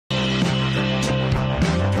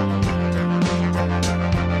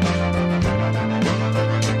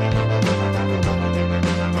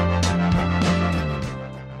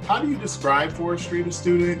describe forestry to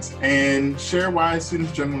students and share why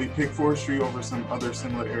students generally pick forestry over some other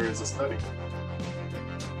similar areas of study.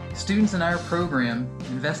 Students in our program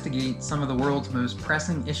investigate some of the world's most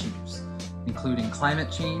pressing issues, including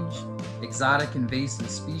climate change, exotic invasive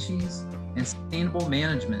species, and sustainable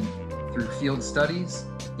management through field studies,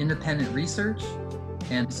 independent research,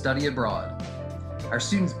 and study abroad. Our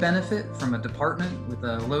students benefit from a department with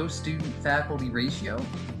a low student-faculty ratio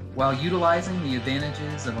while utilizing the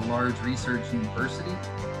advantages of a large research university.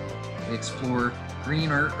 They explore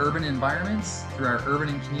greener urban environments through our urban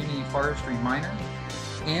and community forestry minor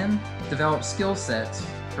and develop skill sets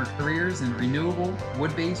for careers in renewable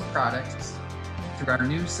wood-based products through our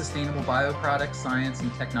new sustainable bioproduct science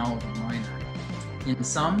and technology minor. In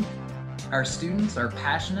sum, our students are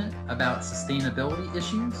passionate about sustainability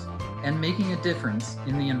issues and making a difference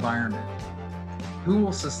in the environment. Who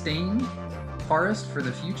will sustain forest for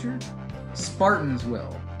the future? Spartans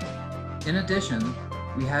will. In addition,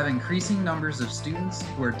 we have increasing numbers of students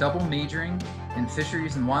who are double majoring in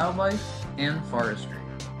fisheries and wildlife and forestry.